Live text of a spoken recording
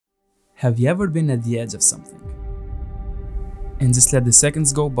Have you ever been at the edge of something and just let the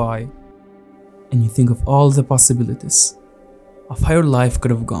seconds go by and you think of all the possibilities of how your life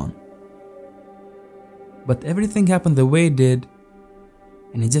could have gone, but everything happened the way it did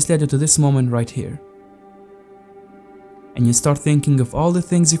and it just led you to this moment right here, and you start thinking of all the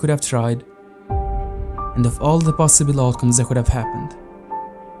things you could have tried and of all the possible outcomes that could have happened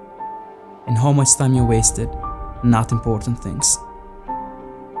and how much time you wasted on not important things.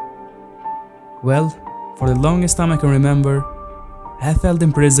 Well, for the longest time I can remember, I have felt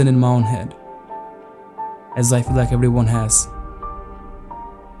imprisoned in my own head, as I feel like everyone has.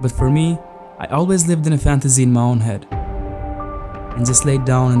 But for me, I always lived in a fantasy in my own head, and just laid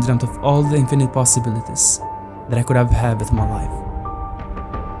down and dreamt of all the infinite possibilities that I could have had with my life.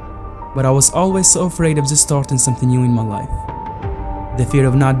 But I was always so afraid of just starting something new in my life. The fear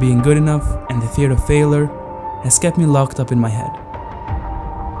of not being good enough and the fear of failure has kept me locked up in my head,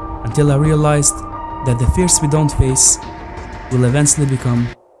 until I realized that the fears we don't face will eventually become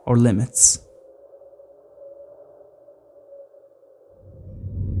our limits.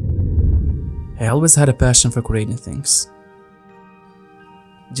 I always had a passion for creating things.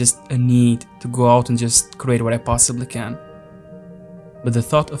 Just a need to go out and just create what I possibly can. But the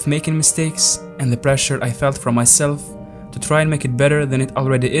thought of making mistakes and the pressure I felt from myself to try and make it better than it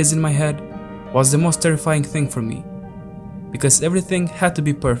already is in my head was the most terrifying thing for me, because everything had to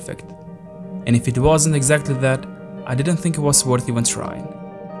be perfect, and if it wasn't exactly that, I didn't think it was worth even trying.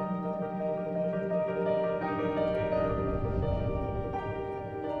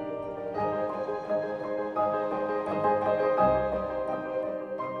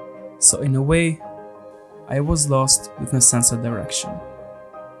 So in a way, I was lost with no sense of direction,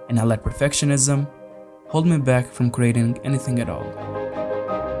 and I let perfectionism hold me back from creating anything at all.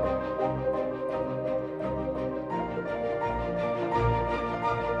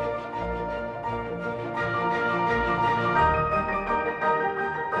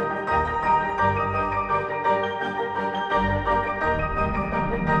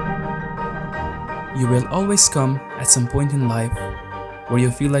 You will always come at some point in life where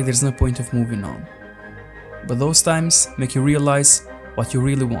you feel like there's no point of moving on. But those times make you realize what you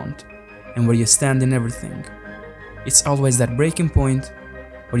really want and where you stand in everything. It's always that breaking point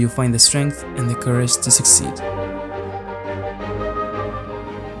where you find the strength and the courage to succeed.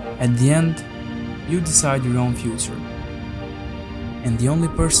 At the end, you decide your own future. And the only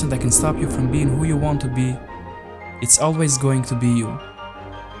person that can stop you from being who you want to be, it's always going to be you.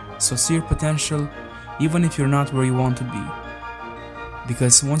 So see your potential even if you're not where you want to be.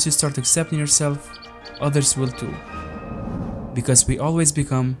 Because once you start accepting yourself, others will too. Because we always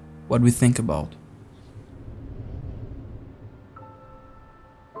become what we think about.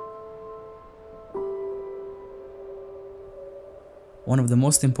 One of the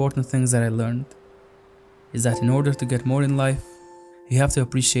most important things that I learned is that in order to get more in life, you have to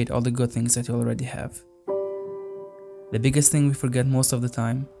appreciate all the good things that you already have. The biggest thing we forget most of the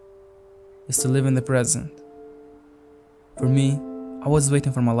time is to live in the present. For me, I was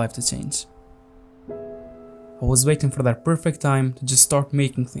waiting for my life to change. I was waiting for that perfect time to just start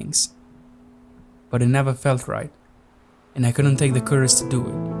making things. But it never felt right, and I couldn't take the courage to do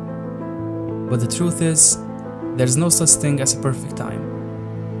it. But the truth is, there's no such thing as a perfect time.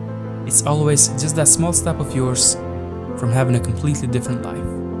 It's always just that small step of yours from having a completely different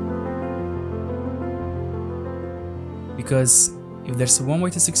life. Because if there's one way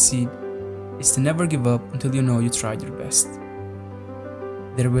to succeed, it's to never give up until you know you tried your best.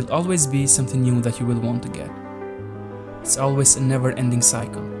 There will always be something new that you will want to get. It's always a never-ending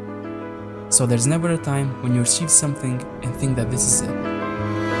cycle. So there's never a time when you achieve something and think that this is it.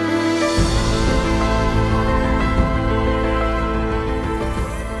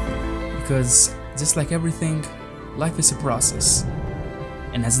 Because just like everything, life is a process.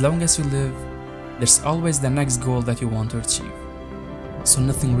 And as long as you live, there's always the next goal that you want to achieve. So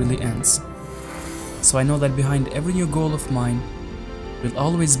nothing really ends. So I know that behind every new goal of mine will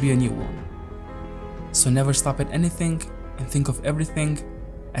always be a new one. So never stop at anything and think of everything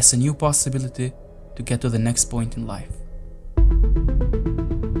as a new possibility to get to the next point in life.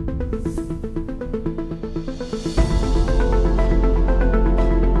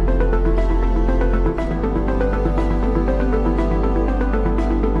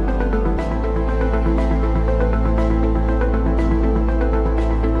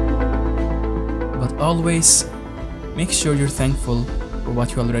 But always make sure you're thankful for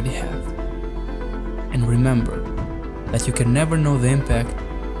what you already have. And remember that you can never know the impact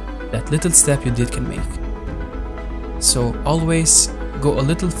that little step you did can make. So always go a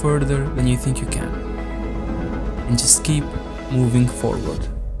little further than you think you can. And just keep moving forward.